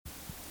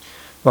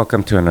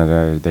Welcome to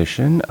another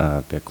edition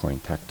of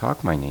Bitcoin Tech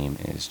Talk. My name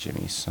is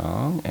Jimmy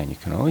Song, and you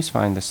can always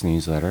find this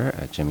newsletter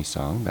at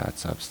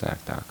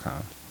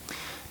jimmysong.substack.com.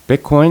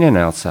 Bitcoin in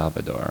El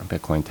Salvador,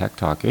 Bitcoin Tech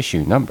Talk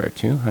issue number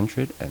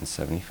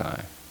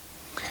 275.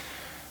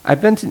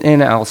 I've been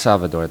in El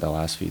Salvador the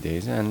last few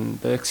days, and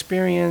the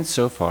experience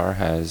so far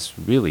has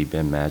really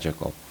been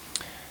magical.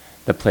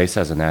 The place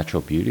has a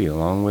natural beauty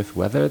along with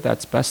weather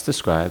that's best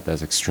described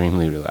as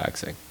extremely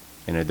relaxing.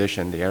 In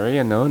addition, the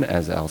area known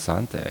as El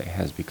Zante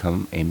has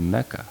become a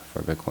mecca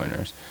for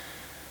Bitcoiners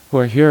who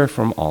are here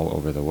from all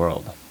over the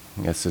world.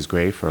 This is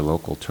great for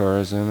local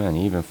tourism and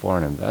even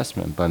foreign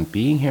investment, but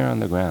being here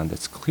on the ground,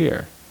 it's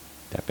clear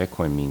that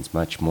Bitcoin means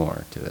much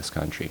more to this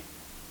country.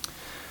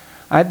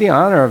 I had the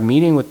honor of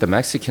meeting with the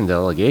Mexican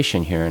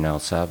delegation here in El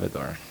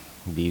Salvador.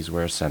 These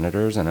were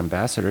senators and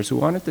ambassadors who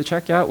wanted to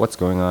check out what's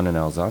going on in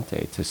El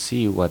Zante to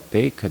see what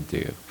they could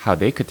do, how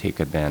they could take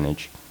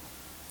advantage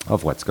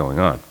of what's going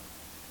on.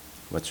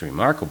 What's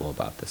remarkable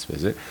about this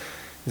visit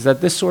is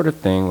that this sort of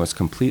thing was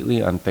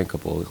completely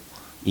unthinkable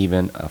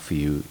even a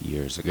few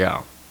years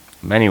ago.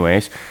 In many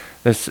ways,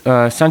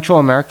 the Central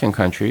American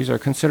countries are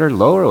considered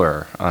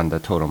lower on the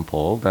totem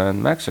pole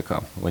than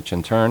Mexico, which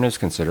in turn is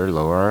considered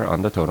lower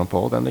on the totem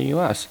pole than the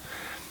U.S.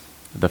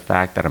 The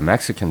fact that a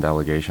Mexican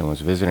delegation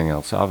was visiting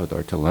El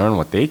Salvador to learn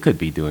what they could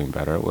be doing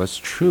better was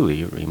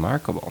truly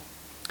remarkable.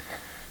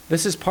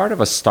 This is part of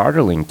a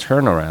startling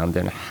turnaround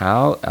in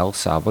how El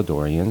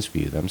Salvadorians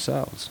view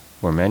themselves.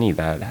 For many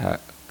that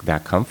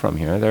come from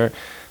here, their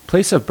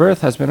place of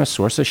birth has been a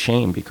source of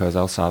shame because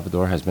El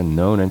Salvador has been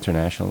known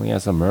internationally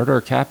as a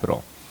murder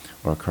capital,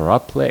 or a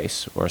corrupt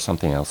place, or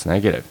something else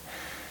negative.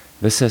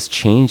 This has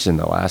changed in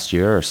the last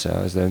year or so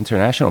as the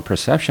international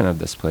perception of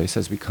this place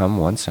has become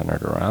one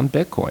centered around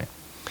Bitcoin.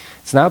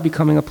 It's now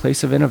becoming a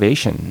place of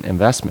innovation,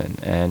 investment,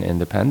 and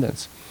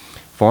independence.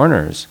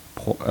 Foreigners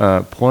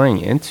pouring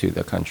into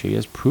the country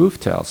is proof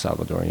to El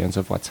Salvadorians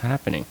of what's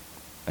happening.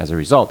 As a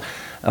result,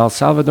 El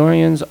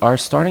Salvadorians are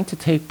starting to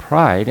take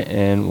pride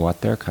in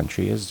what their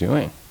country is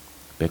doing.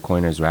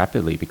 Bitcoin is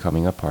rapidly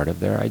becoming a part of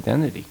their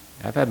identity.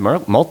 I've had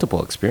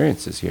multiple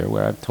experiences here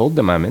where I've told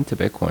them I'm into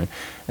Bitcoin,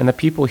 and the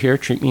people here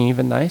treat me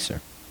even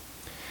nicer.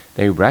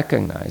 They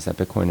recognize that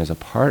Bitcoin is a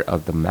part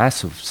of the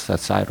massive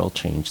societal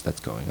change that's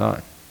going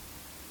on.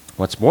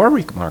 What's more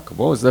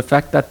remarkable is the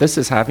effect that this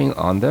is having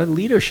on the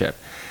leadership.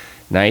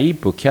 Nayib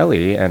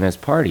Bukele and his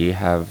party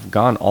have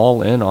gone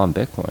all in on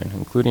Bitcoin,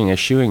 including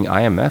issuing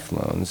IMF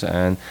loans,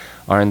 and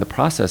are in the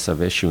process of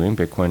issuing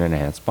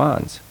Bitcoin-enhanced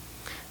bonds.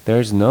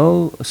 This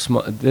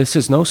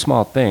is no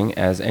small thing,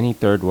 as any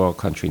third world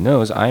country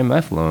knows.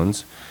 IMF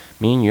loans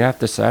mean you have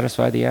to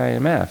satisfy the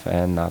IMF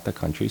and not the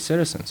country's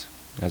citizens.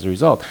 As a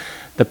result,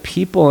 the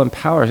people in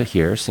power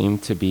here seem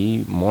to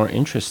be more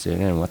interested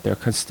in what their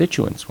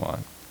constituents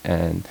want,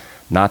 and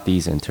not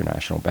these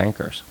international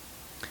bankers.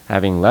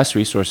 Having less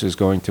resources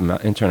going to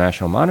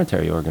international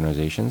monetary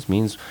organizations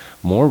means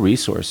more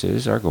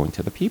resources are going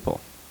to the people.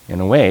 In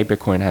a way,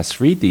 Bitcoin has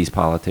freed these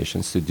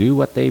politicians to do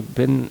what they've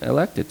been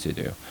elected to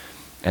do,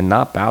 and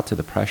not bow to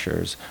the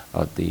pressures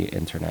of the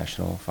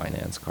international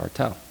finance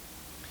cartel.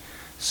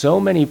 So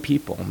many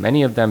people,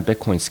 many of them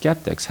Bitcoin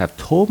skeptics, have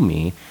told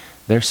me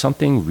there's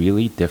something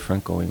really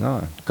different going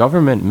on.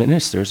 Government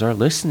ministers are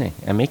listening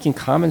and making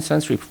common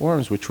sense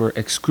reforms which were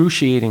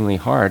excruciatingly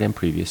hard in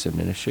previous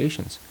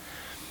administrations.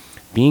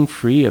 Being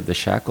free of the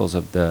shackles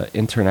of the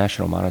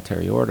international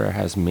monetary order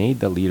has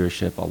made the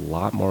leadership a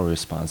lot more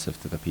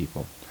responsive to the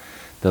people.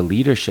 The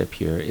leadership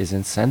here is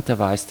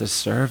incentivized to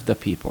serve the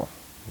people.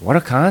 What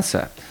a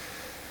concept.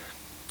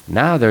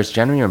 Now there's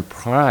genuine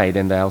pride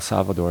in the El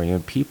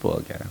Salvadorian people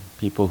again.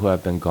 People who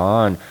have been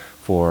gone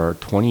for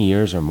 20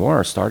 years or more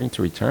are starting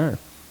to return.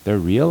 They're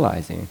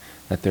realizing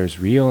that there's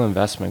real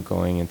investment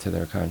going into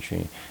their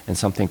country and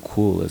something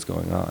cool is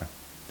going on.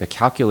 The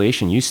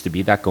calculation used to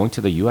be that going to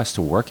the U.S.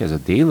 to work as a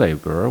day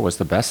laborer was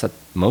the best that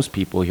most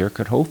people here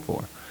could hope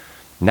for.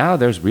 Now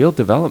there's real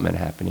development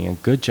happening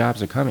and good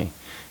jobs are coming.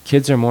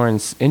 Kids are more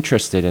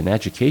interested in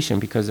education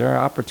because there are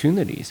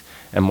opportunities,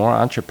 and more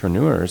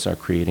entrepreneurs are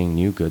creating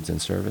new goods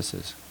and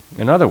services.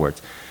 In other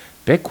words,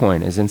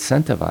 Bitcoin is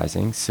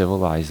incentivizing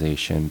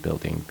civilization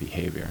building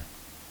behavior.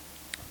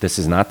 This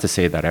is not to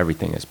say that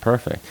everything is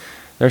perfect.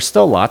 There's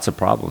still lots of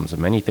problems and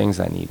many things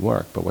that need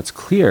work, but what's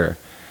clear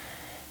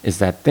is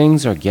that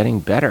things are getting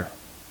better.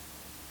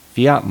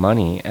 Fiat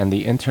money and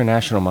the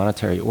international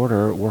monetary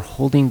order were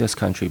holding this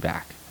country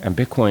back, and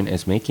Bitcoin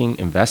is making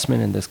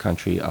investment in this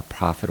country a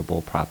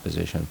profitable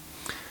proposition.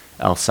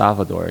 El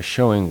Salvador is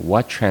showing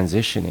what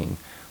transitioning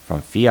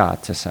from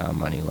fiat to sound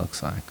money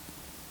looks like.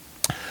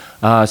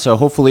 So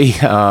hopefully,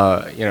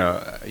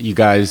 you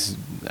guys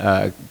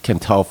can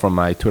tell from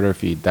my Twitter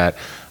feed that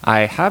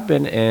I have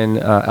been in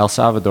El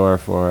Salvador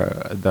for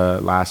the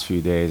last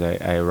few days.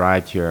 I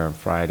arrived here on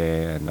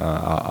Friday, and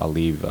I'll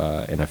leave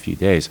in a few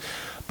days.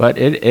 But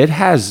it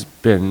has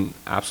been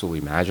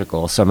absolutely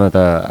magical. Some of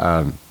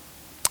the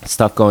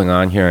stuff going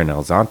on here in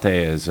El Zante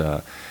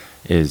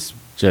is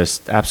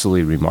just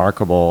absolutely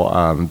remarkable.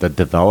 The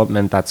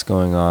development that's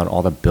going on,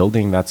 all the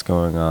building that's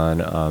going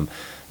on.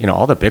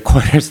 all the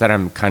Bitcoiners that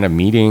I'm kind of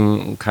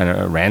meeting kind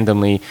of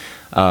randomly.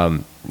 I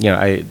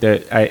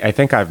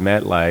think I've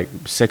met like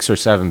 6 or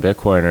 7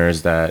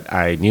 Bitcoiners that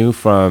I knew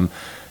from,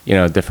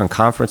 different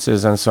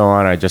conferences and so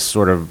on. I just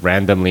sort of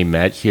randomly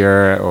met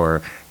here,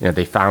 or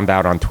they found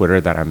out on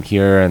Twitter that I'm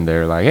here, and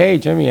they're like, "Hey,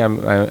 Jimmy,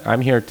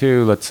 I'm here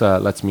too.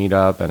 Let's meet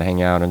up and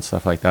hang out and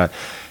stuff like that."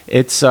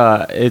 It's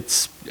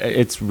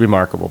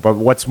remarkable. But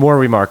what's more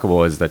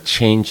remarkable is the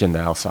change in the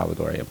El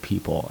Salvadorian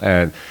people,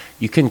 and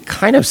you can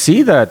kind of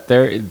see that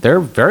they're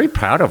very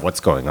proud of what's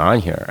going on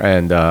here,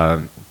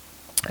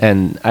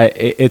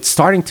 it's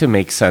starting to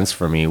make sense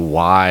for me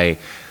why,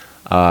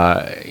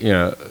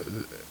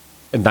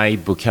 Nayib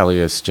Bukele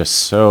is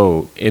just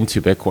so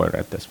into Bitcoin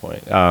at this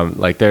point.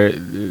 Like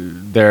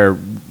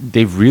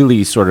they've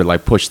really sort of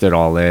like pushed it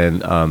all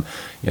in.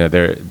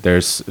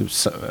 There's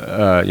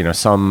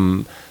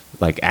some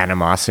like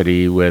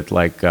animosity with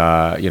like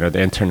the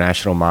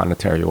International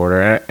Monetary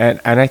Order,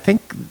 and I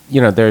think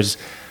there's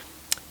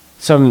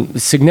some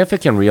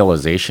significant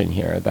realization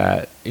here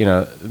that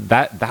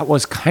that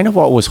was kind of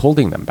what was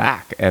holding them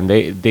back, and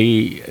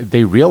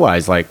they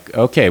realized like,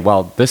 okay,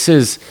 well, this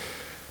is,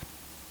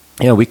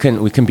 we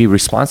can be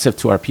responsive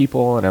to our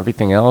people and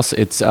everything else.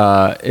 It's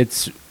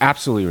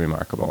absolutely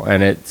remarkable,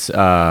 and it's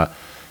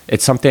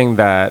something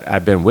that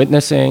I've been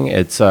witnessing.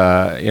 It's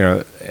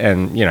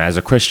as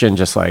a Christian,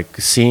 just like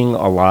seeing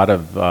a lot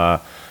of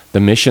the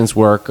missions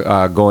work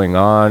going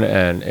on,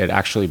 and it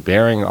actually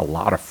bearing a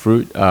lot of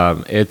fruit.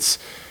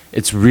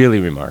 It's really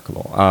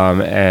remarkable.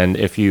 And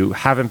if you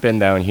haven't been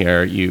down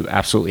here, you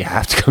absolutely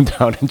have to come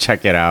down and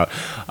check it out.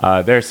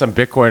 There's some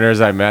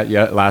Bitcoiners I met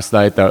last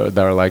night that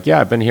were like, "Yeah,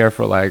 I've been here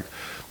for like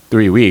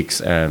 3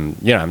 weeks," and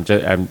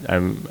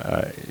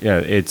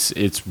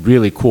it's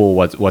really cool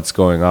what's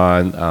going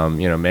on.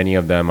 Many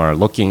of them are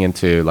looking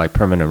into like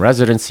permanent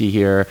residency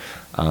here.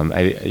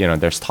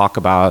 There's talk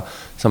about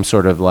some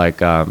sort of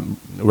like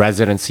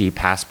residency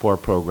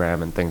passport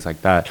program and things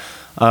like that.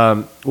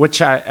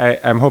 Which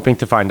I'm hoping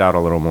to find out a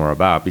little more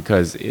about,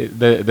 because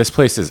this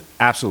place is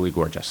absolutely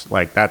gorgeous.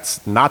 Like,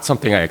 that's not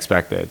something I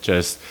expected.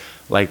 Just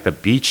like the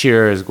beach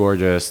here is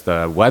gorgeous,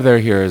 the weather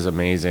here is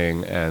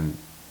amazing, and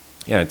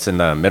it's in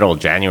the middle of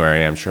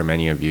January. I'm sure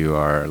many of you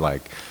are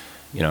like,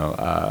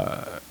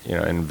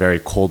 in very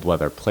cold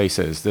weather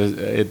places.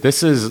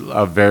 This is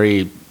a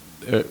very,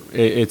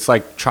 it's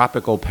like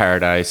tropical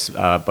paradise,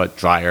 but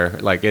drier.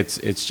 Like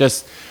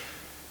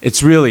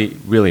it's really,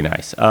 really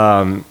nice.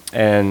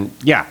 And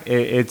yeah,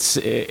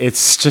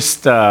 it's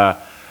just, I'll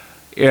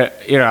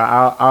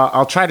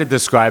try to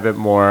describe it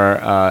more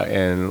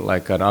in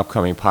like an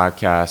upcoming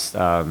podcast,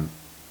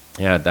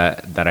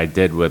 that I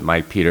did with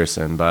Mike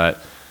Peterson. But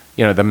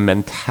the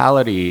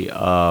mentality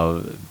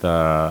of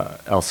the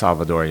El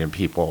Salvadorian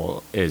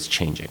people is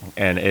changing,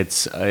 and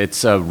it's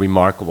a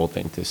remarkable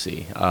thing to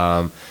see.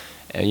 And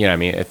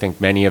I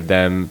think many of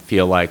them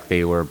feel like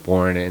they were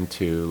born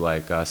into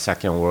like a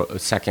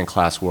second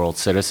class world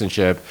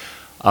citizenship.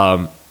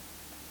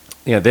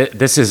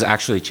 This is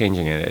actually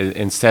changing it.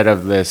 Instead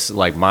of this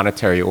like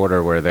monetary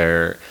order where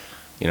they're,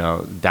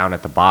 down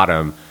at the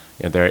bottom,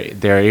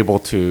 they're able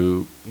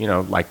to,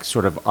 like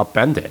sort of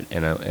upend it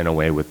in a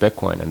way with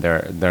Bitcoin, and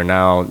they're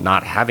now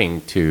not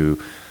having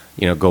to,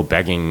 go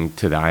begging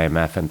to the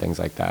IMF and things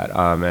like that.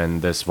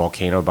 And this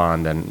volcano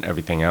bond and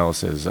everything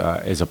else is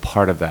a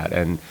part of that.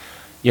 And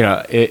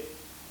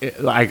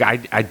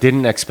I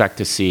didn't expect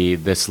to see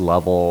this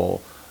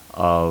level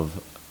of,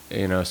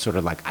 sort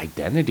of like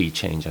identity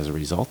change as a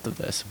result of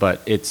this,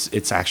 but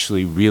it's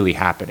actually really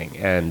happening,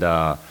 and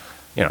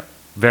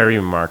very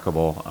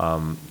remarkable.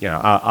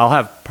 I'll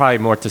have probably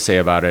more to say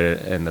about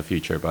it in the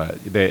future,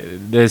 but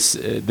this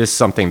is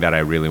something that I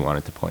really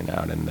wanted to point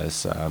out in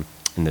this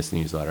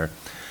newsletter.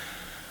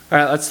 All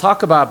right, let's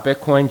talk about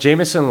Bitcoin.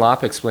 Jameson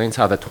Lopp explains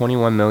how the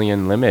 21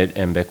 million limit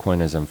in Bitcoin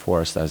is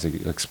enforced. As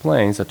he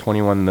explains, the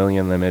 21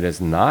 million limit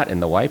is not in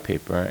the white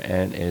paper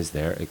and is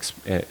there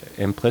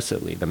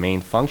implicitly. The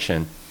main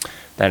function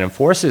that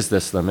enforces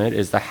this limit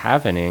is the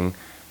halvening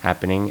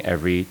happening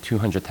every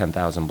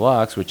 210,000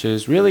 blocks, which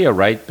is really a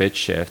right bit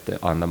shift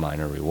on the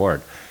miner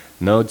reward.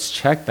 Nodes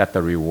check that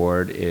the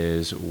reward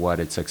is what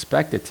it's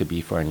expected to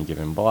be for any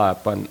given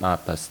block, but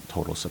not the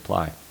total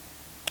supply.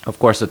 Of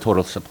course, the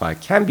total supply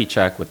can be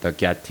checked with the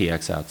get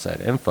TX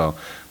outset info,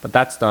 but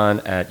that's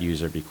done at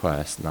user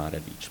request, not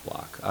at each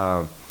block.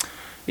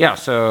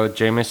 So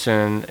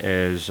Jameson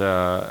is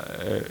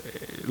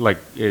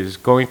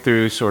going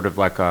through sort of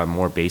like a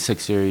more basic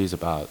series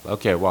about,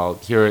 okay, well,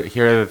 here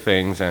are the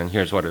things, and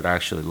here's what it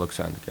actually looks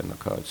like in the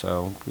code.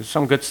 So there's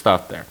some good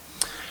stuff there.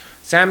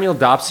 Samuel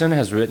Dobson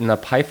has written a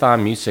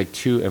Python Music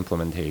 2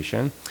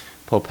 implementation.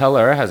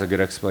 Popeller has a good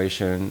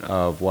explanation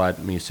of what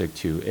Music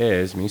 2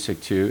 is.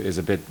 Music 2 is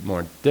a bit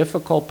more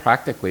difficult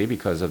practically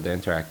because of the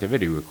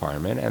interactivity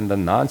requirement and the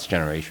nonce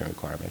generation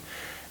requirement.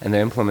 And the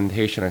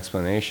implementation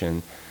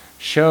explanation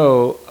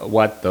show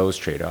what those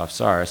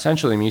trade-offs are.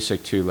 Essentially,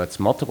 Music 2 lets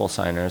multiple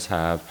signers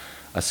have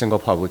a single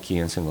public key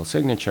and single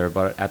signature,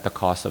 but at the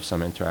cost of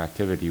some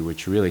interactivity,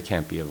 which really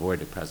can't be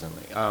avoided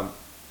presently.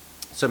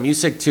 So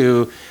Music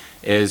 2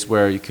 is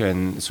where you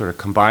can sort of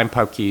combine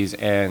pub keys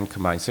and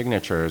combine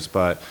signatures,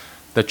 but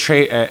the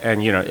trade,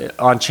 and you know,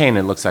 on chain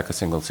it looks like a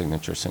single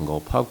signature,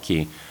 single pub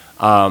key,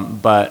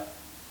 but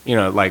you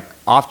know, like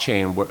off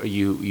chain, where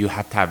you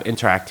have to have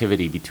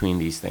interactivity between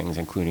these things,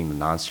 including the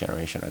nonce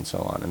generation and so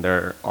on. And there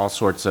are all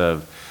sorts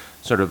of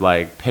sort of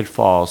like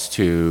pitfalls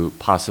to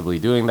possibly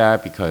doing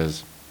that,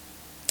 because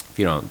if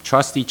you don't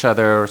trust each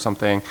other or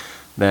something,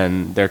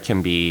 then there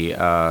can be, you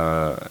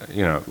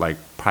know, like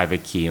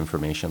private key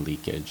information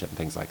leakage and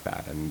things like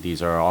that. And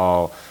these are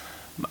all,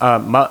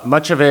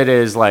 much of it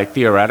is like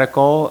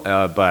theoretical,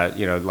 but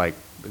you know, like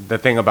the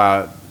thing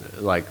about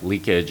like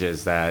leakage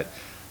is that,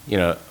 you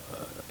know,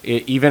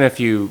 even if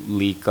you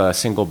leak a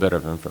single bit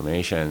of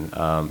information,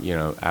 you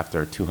know,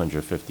 after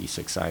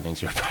 256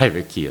 signings, your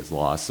private key is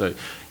lost. So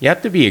you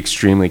have to be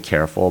extremely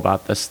careful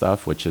about this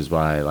stuff, which is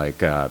why like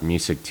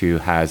MuSig2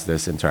 has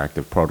this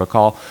interactive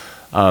protocol.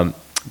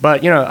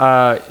 But you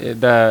know,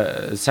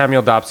 the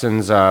Samuel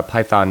Dobson's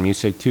Python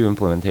MuSig2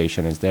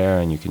 implementation is there,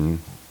 and you can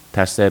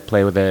test it,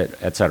 play with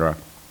it, etc.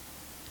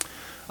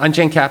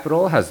 Unchained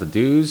Capital has the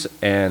do's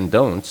and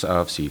don'ts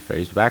of seed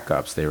phrase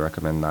backups. They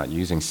recommend not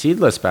using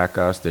seedless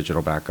backups,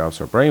 digital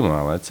backups, or brain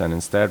wallets, and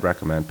instead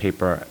recommend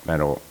paper,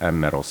 metal, and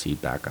metal seed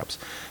backups.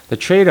 The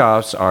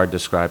trade-offs are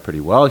described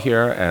pretty well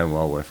here and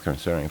well worth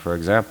considering. For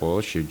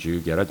example, should you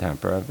get a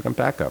tamper-evident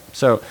backup?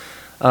 So,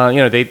 you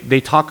know,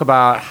 they talk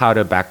about how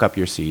to back up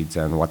your seeds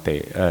and what they,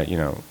 you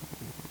know,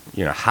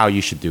 how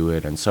you should do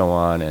it and so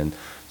on, and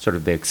sort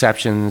of the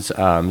exceptions.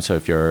 So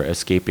if you're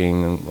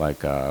escaping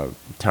like a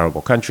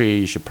terrible country,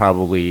 you should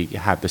probably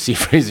have the seed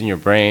phrase in your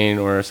brain,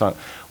 or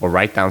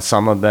write down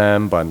some of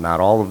them, but not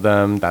all of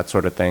them, that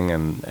sort of thing,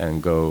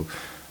 and go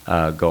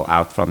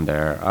out from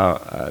there,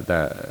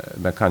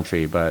 the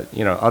country. But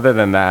you know, other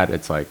than that,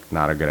 it's like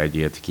not a good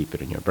idea to keep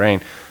it in your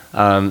brain.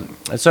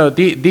 So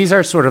these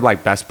are sort of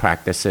like best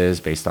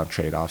practices based on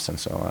trade-offs and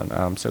so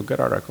on. So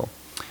good article.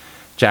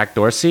 Jack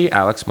Dorsey,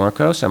 Alex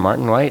Morkos, and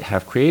Martin White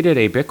have created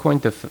a Bitcoin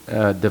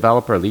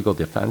developer legal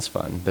defense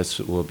fund. This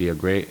will be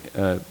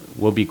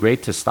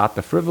great to stop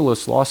the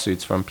frivolous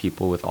lawsuits from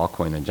people with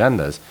altcoin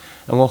agendas,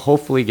 and will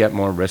hopefully get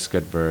more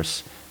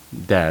risk-adverse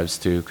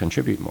devs to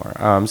contribute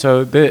more.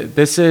 So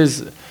this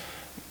is,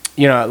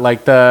 you know,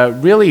 like the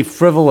really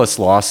frivolous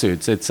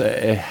lawsuits.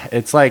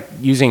 It's like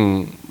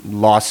using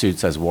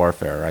lawsuits as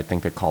warfare. I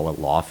think they call it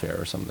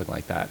lawfare or something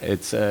like that.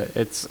 It's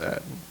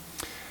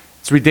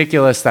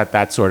ridiculous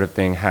that sort of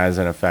thing has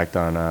an effect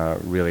on a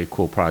really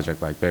cool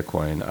project like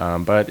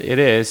Bitcoin, but it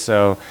is.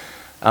 So,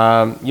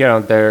 you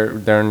know,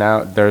 there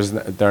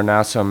are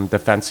now some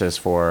defenses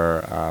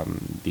for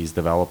these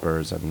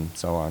developers and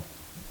so on.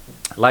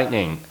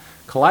 Lightning.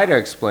 Collider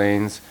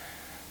explains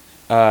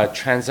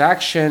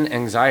transaction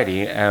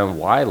anxiety and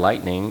why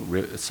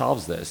Lightning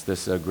solves this.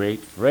 This is a great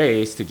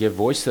phrase to give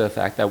voice to the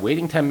fact that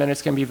waiting 10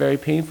 minutes can be very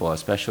painful,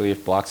 especially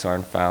if blocks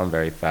aren't found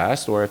very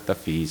fast or if the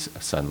fees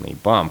suddenly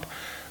bump.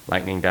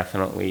 Lightning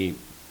definitely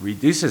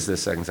reduces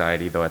this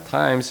anxiety, though at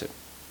times,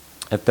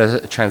 if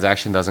the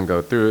transaction doesn't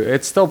go through,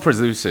 it still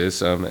produces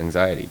some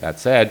anxiety. That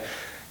said,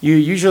 you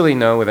usually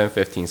know within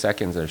 15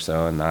 seconds or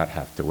so and not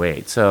have to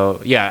wait.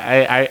 So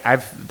yeah,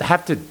 I've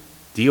have to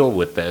deal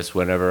with this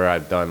whenever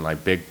I've done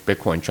like big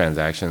Bitcoin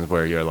transactions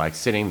where you're like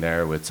sitting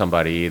there with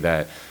somebody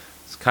that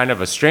is kind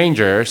of a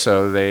stranger,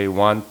 so they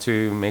want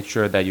to make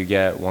sure that you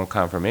get one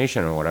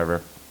confirmation or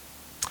whatever.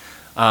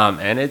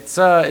 And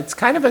it's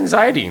kind of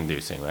anxiety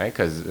inducing, right?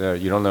 Because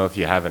you don't know if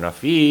you have enough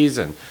fees,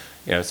 and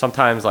you know,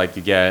 sometimes like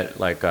you get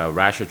like a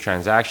rash of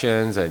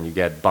transactions and you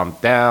get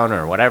bumped down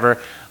or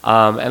whatever.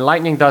 And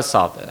Lightning does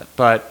solve that,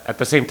 but at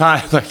the same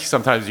time, like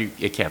sometimes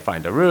you can't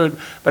find a route,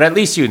 but at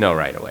least you know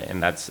right away,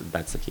 and that's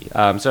the key.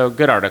 So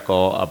good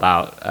article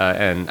about,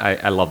 and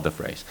I love the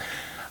phrase.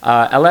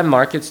 LM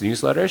Markets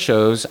newsletter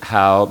shows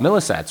how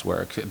millisats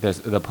work.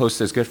 The post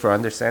is good for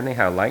understanding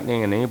how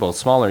Lightning enables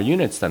smaller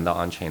units than the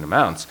on-chain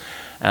amounts.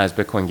 As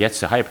Bitcoin gets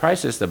to high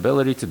prices, the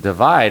ability to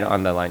divide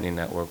on the Lightning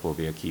Network will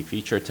be a key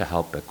feature to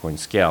help Bitcoin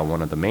scale.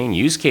 One of the main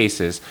use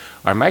cases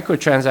are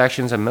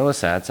microtransactions and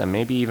millisats, and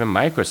maybe even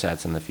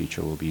microsats in the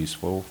future will be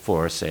useful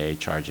for, say,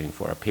 charging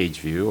for a page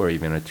view or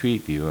even a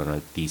tweet view on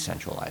a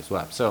decentralized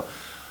web. So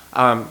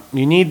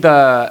you need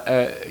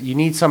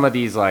some of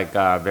these like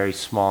very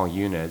small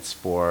units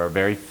for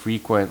very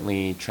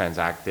frequently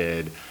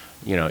transacted,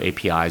 you know,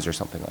 APIs or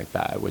something like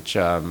that, which,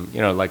 you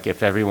know, like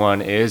if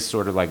everyone is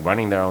sort of like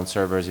running their own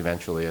servers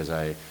eventually, as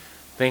I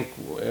think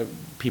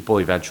people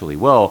eventually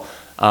will,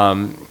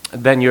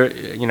 then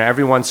you know,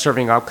 everyone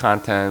serving up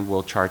content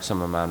will charge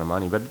some amount of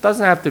money, but it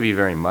doesn't have to be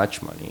very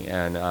much money.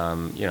 And,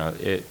 you know,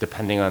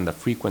 depending on the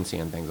frequency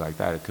and things like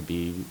that, it could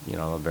be, you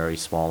know, a very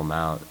small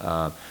amount.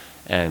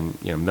 And,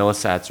 you know,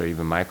 millisats or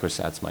even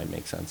microsats might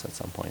make sense at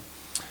some point.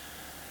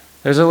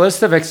 There's a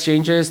list of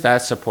exchanges that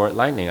support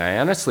Lightning. I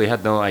honestly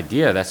had no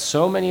idea that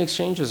so many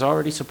exchanges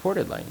already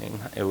supported Lightning.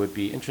 It would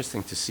be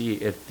interesting to see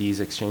if these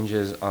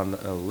exchanges on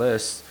the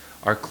list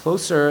are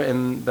closer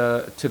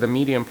to the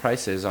median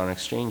prices on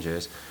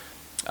exchanges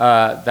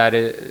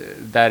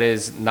that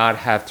is not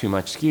have too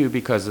much skew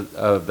because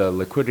of the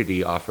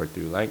liquidity offered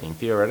through Lightning.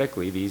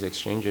 Theoretically, these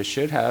exchanges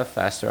should have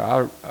faster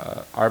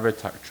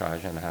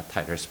arbitrage and have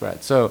tighter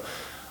spread. So,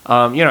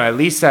 at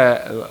least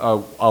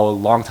a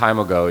long time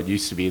ago, it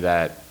used to be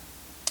that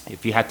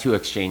if you had two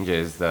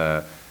exchanges,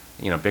 the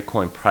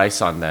Bitcoin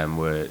price on them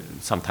would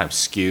sometimes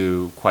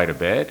skew quite a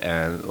bit,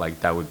 and like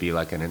that would be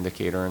like an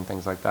indicator and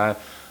things like that.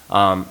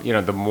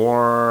 The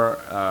more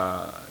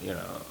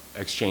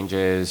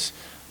exchanges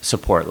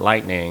support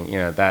Lightning,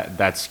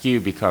 that skew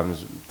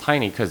becomes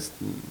tiny because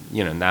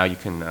now you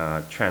can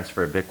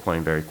transfer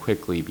Bitcoin very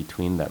quickly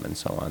between them and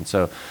so on.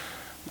 So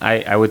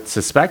I would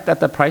suspect that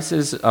the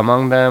prices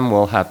among them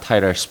will have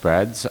tighter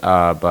spreads,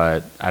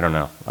 but I don't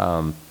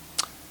know.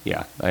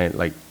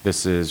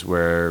 This is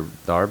where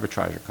the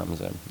arbitrager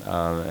comes in,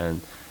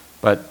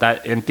 but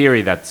that in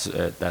theory that's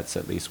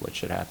at least what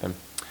should happen.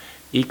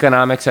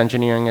 Economics,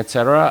 engineering,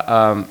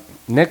 etc.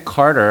 Nick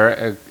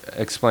Carter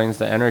explains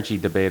the energy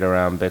debate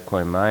around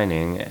Bitcoin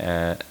mining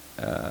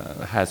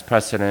has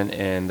precedent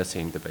in the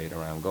same debate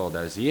around gold.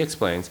 As he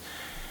explains,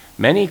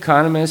 many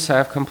economists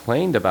have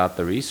complained about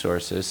the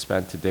resources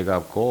spent to dig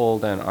up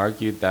gold and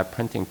argued that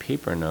printing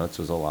paper notes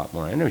was a lot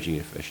more energy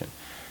efficient.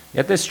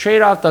 Yet this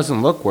trade-off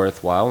doesn't look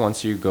worthwhile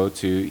once you go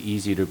to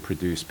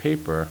easy-to-produce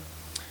paper.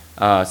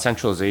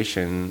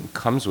 Centralization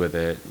comes with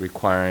it,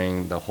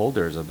 requiring the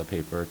holders of the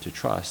paper to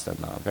trust and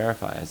not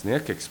verify. As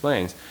Nick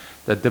explains,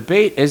 the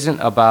debate isn't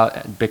about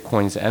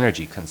Bitcoin's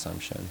energy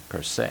consumption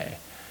per se,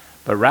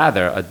 but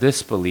rather a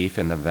disbelief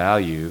in the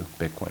value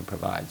Bitcoin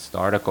provides. The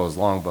article is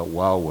long but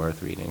well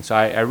worth reading. So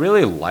I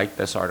really like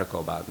this article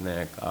about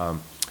Nick,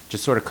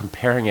 just sort of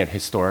comparing it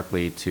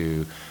historically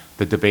to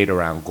the debate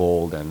around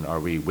gold and are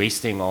we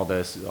wasting all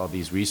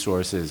these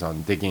resources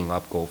on digging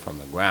up gold from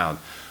the ground.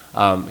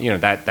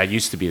 That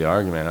used to be the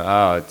argument.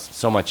 Oh, it's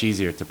so much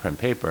easier to print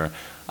paper,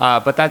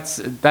 but that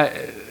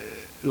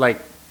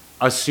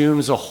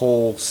assumes a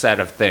whole set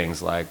of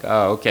things. Like,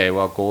 oh, okay,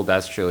 well, gold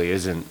actually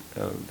isn't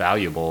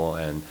valuable,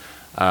 and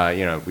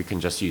we can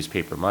just use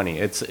paper money.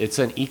 It's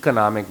an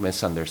economic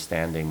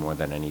misunderstanding more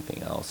than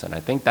anything else, and I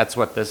think that's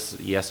what this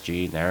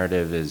ESG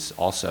narrative is.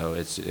 Also,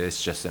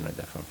 it's just in a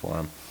different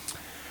form.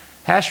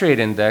 Hashrate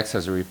Index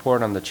has a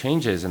report on the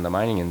changes in the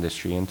mining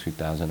industry in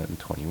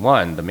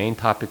 2021. The main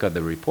topic of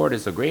the report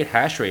is the great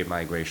hashrate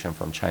migration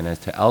from China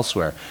to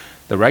elsewhere.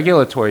 The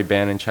regulatory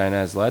ban in China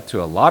has led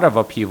to a lot of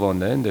upheaval in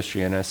the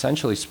industry and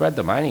essentially spread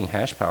the mining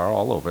hash power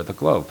all over the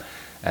globe.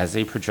 As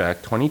they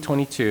project,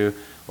 2022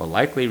 will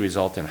likely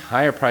result in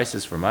higher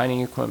prices for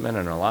mining equipment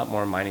and a lot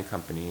more mining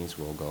companies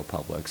will go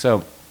public.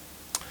 So,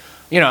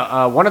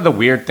 one of the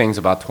weird things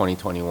about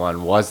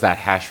 2021 was that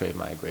hash rate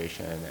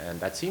migration, and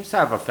that seems to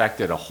have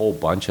affected a whole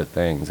bunch of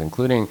things,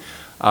 including,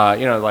 a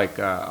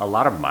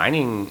lot of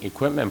mining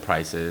equipment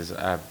prices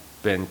have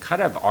been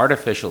kind of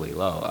artificially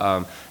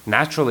low.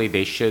 Naturally,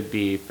 they should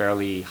be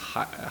fairly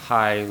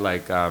high,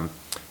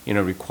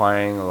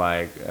 requiring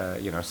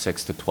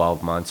 6 to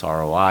 12 months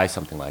ROI,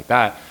 something like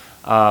that.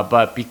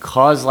 But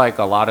because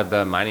a lot of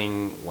the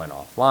mining went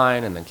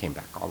offline and then came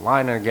back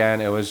online again,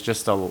 it was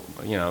just the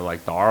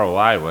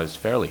ROI was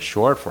fairly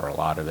short for a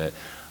lot of it.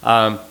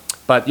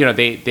 But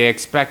they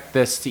expect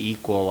this to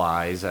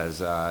equalize as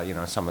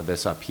some of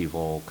this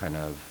upheaval kind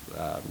of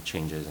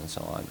changes and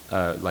so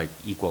on,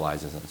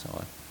 equalizes and so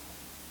on.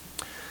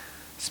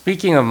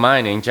 Speaking of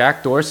mining,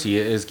 Jack Dorsey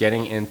is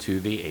getting into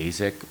the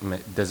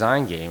ASIC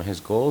design game. His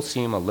goals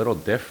seem a little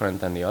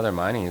different than the other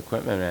mining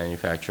equipment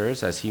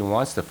manufacturers as he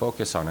wants to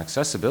focus on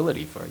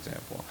accessibility, for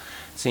example.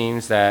 It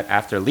seems that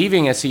after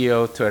leaving as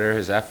CEO of Twitter,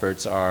 his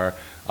efforts are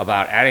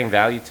about adding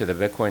value to the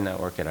Bitcoin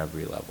network at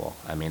every level.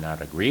 I may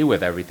not agree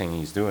with everything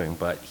he's doing,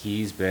 but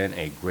he's been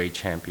a great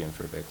champion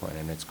for Bitcoin,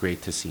 and it's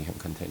great to see him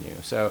continue.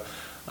 So,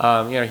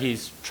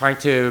 he's trying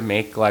to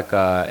make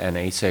an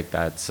ASIC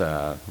that's,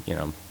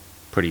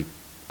 pretty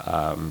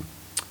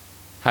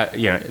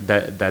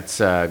that's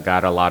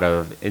got a lot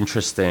of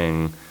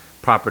interesting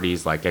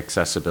properties like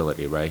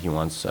accessibility, right? He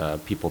wants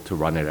people to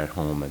run it at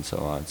home and so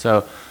on.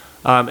 So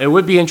it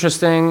would be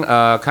interesting,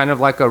 kind of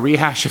like a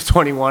rehash of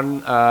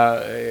 21,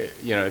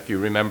 if you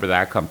remember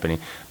that company.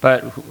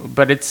 But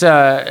it's,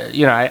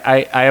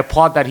 I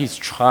applaud that he's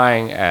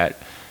trying at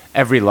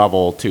every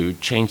level to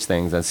change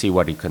things and see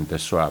what he can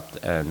disrupt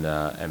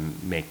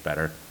and make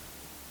better.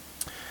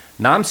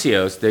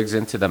 Namcios digs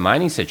into the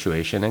mining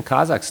situation in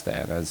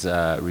Kazakhstan. As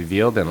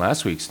revealed in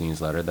last week's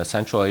newsletter, the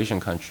Central Asian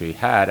country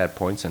had, at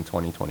points in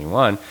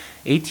 2021,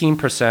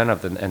 18%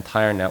 of the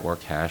entire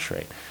network hash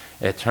rate.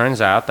 It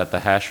turns out that the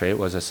hash rate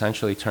was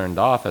essentially turned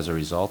off as a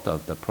result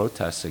of the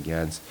protests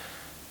against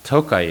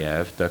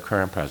Tokayev, the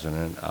current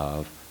president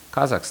of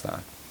Kazakhstan.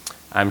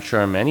 I'm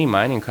sure many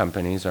mining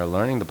companies are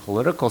learning the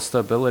political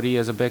stability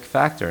is a big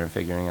factor in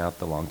figuring out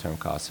the long-term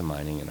costs of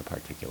mining in a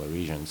particular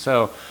region.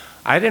 So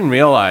I didn't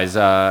realize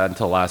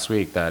until last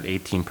week that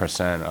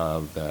 18%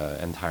 of the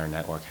entire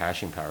network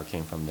hashing power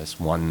came from this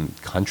one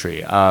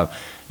country.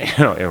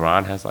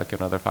 Iran has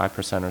another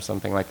 5% or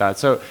something like that.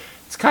 So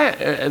it's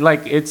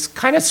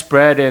kind of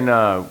spread in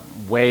a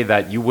way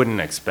that you wouldn't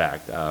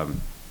expect.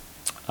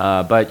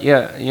 But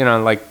yeah,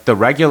 like the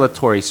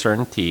regulatory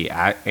certainty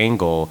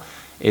angle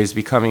is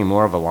becoming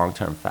more of a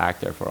long-term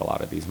factor for a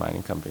lot of these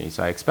mining companies.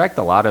 So I expect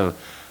a lot of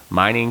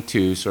mining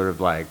to sort of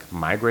like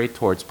migrate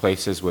towards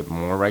places with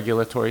more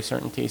regulatory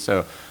certainty.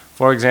 So,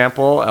 for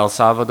example, El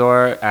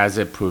Salvador, as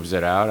it proves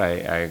it out,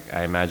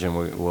 I imagine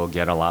we'll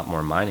get a lot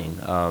more mining.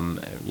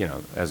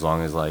 As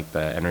long as like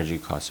the energy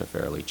costs are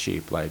fairly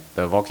cheap, like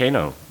the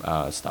volcano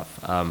stuff.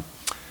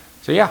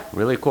 So yeah,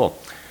 really cool.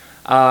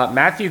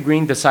 Matthew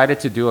Green decided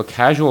to do a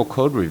casual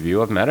code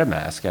review of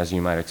MetaMask, as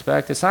you might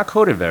expect. It's not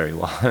coded very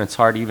well, and it's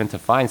hard even to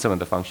find some of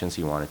the functions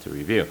he wanted to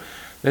review.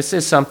 This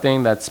is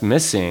something that's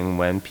missing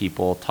when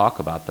people talk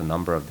about the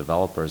number of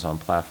developers on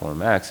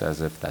Platform X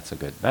as if that's a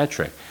good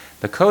metric.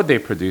 The code they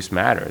produce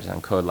matters,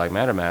 and code like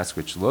MetaMask,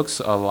 which looks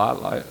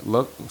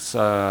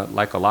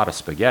like a lot of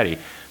spaghetti,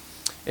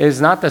 is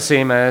not the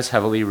same as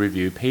heavily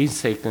reviewed,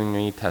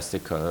 painstakingly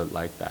tested code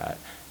like that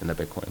in the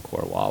Bitcoin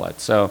Core wallet.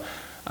 So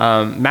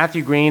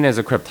Matthew Green is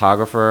a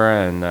cryptographer,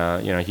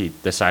 and he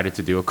decided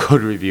to do a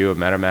code review of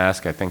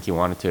MetaMask. I think he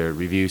wanted to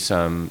review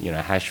some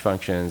hash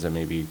functions and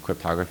maybe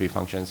cryptography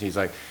functions. He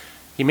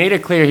made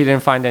it clear he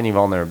didn't find any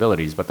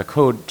vulnerabilities, but the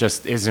code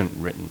just isn't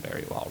written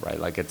very well, right?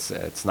 Like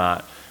it's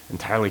not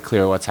entirely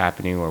clear what's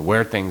happening or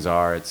where things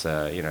are. It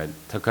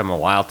took him a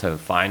while to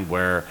find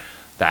where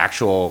the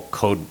actual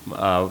code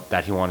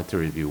that he wanted to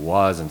review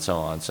was, and so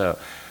on. So.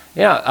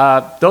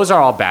 Yeah, those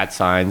are all bad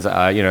signs.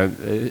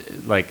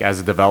 Like as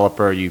a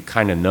developer, you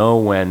kind of know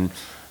when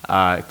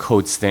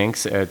code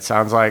stinks. It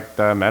sounds like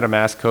the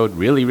MetaMask code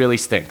really, really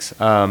stinks. It's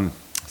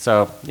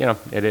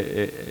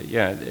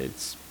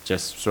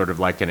just sort of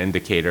like an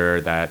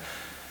indicator that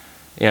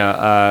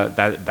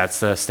that's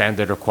the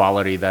standard of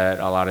quality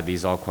that a lot of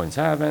these altcoins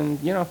have. And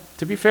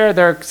to be fair,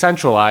 they're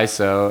centralized,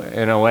 so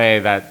in a way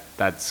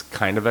that's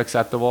kind of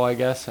acceptable, I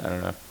guess. I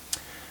don't know.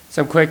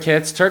 Some quick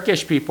hits.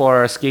 Turkish people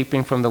are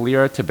escaping from the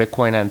lira to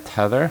Bitcoin and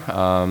Tether.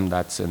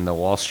 That's in the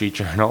Wall Street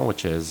Journal,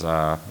 which is,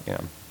 like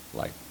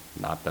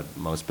not the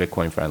most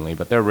Bitcoin friendly,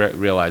 but they're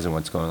realizing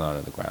what's going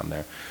on the ground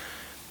there.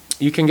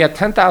 You can get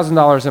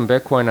 $10,000 in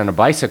Bitcoin on a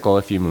bicycle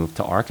if you move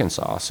to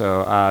Arkansas.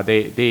 So I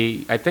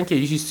think it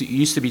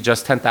used to be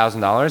just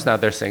 $10,000. Now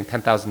they're saying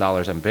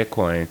 $10,000 in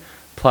Bitcoin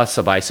plus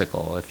a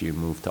bicycle if you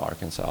move to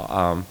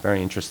Arkansas.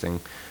 Very interesting.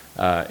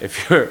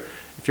 If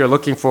you're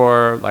looking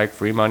for like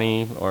free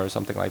money or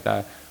something like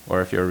that,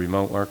 or if you're a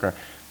remote worker,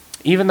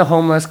 even the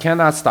homeless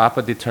cannot stop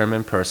a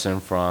determined person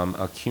from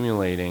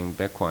accumulating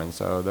Bitcoin.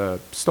 So the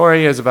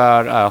story is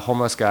about a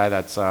homeless guy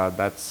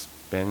that's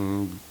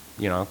been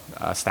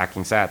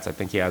stacking sats. I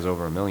think he has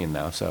over 1 million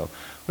now. So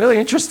really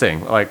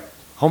interesting. Like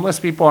homeless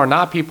people are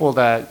not people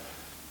that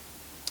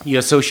you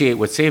associate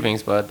with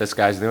savings, but this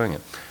guy's doing it.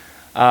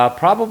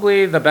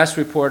 Probably the best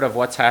report of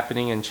what's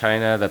happening in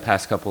China the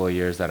past couple of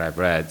years that I've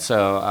read.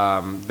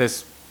 So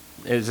this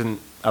isn't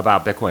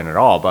about Bitcoin at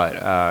all, but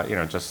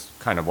just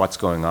kind of what's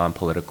going on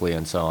politically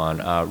and so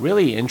on.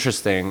 Really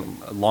interesting,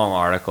 long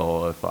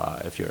article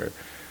if you're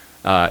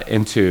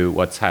into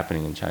what's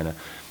happening in China.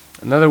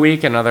 Another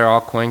week, another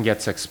altcoin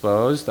gets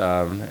exposed,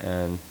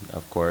 and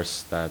of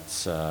course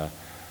that's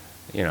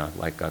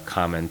like a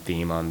common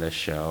theme on this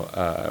show,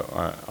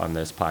 on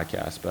this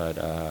podcast. But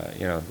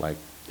like.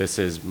 This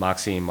is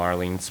Moxie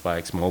Marlene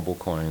Spike's mobile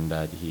coin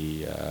that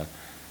he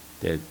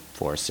did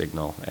for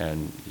Signal,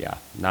 and yeah,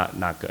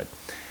 not good.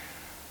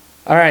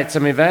 All right,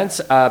 some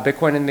events.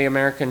 Bitcoin and the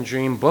American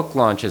Dream book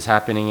launch is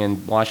happening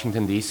in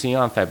Washington, D.C.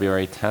 on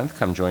February 10th.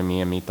 Come join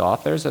me and meet the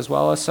authors, as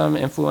well as some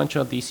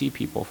influential D.C.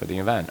 people for the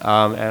event.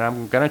 And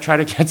I'm going to try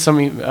to get some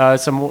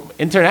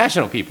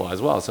international people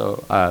as well,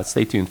 so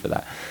stay tuned for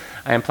that.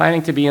 I am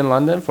planning to be in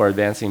London for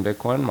Advancing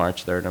Bitcoin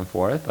March 3rd and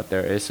 4th, but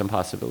there is some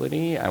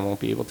possibility I won't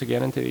be able to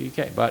get into the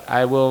UK. But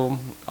I will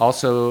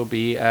also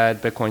be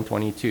at Bitcoin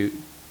 22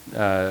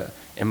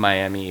 in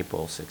Miami,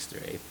 April 6th through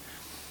 8th.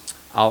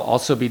 I'll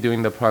also be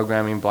doing the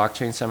programming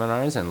blockchain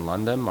seminars in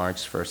London,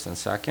 March 1st and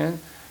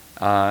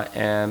 2nd,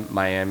 and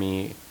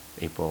Miami,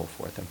 April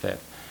 4th and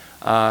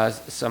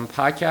 5th. Some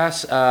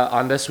podcasts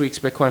on this week's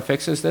Bitcoin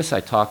Fixes This. I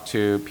talked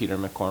to Peter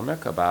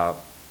McCormick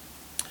about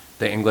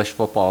the English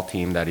football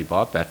team that he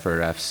bought,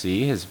 Bedford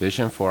FC, his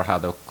vision for how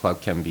the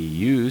club can be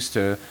used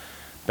to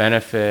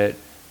benefit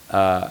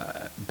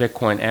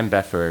Bitcoin and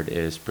Bedford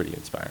is pretty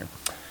inspiring.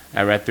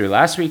 I read through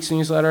last week's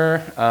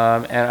newsletter,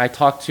 and I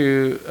talked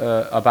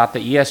about the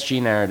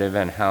ESG narrative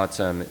and how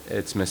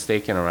it's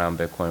mistaken around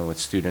Bitcoin with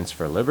Students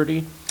for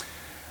Liberty.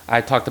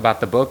 I talked about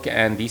the book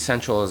and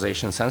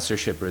decentralization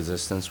censorship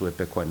resistance with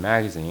Bitcoin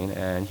Magazine,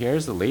 and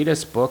here's the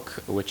latest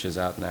book, which is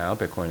out now,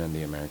 Bitcoin and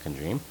the American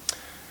Dream.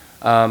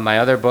 My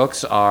other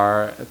books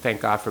are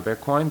Thank God for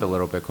Bitcoin, The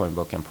Little Bitcoin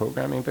Book, and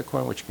Programming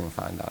Bitcoin, which you can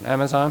find on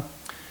Amazon.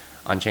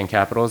 Unchained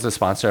Capital is the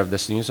sponsor of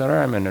this newsletter.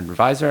 I'm an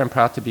advisor and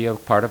proud to be a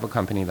part of a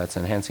company that's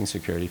enhancing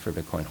security for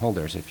Bitcoin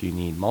holders. If you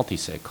need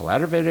multi-sig,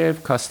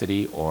 collaborative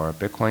custody, or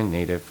Bitcoin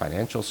native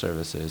financial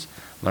services,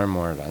 learn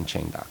more at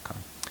unchained.com.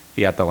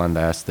 Fiat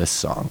Delendas, this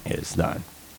song is done.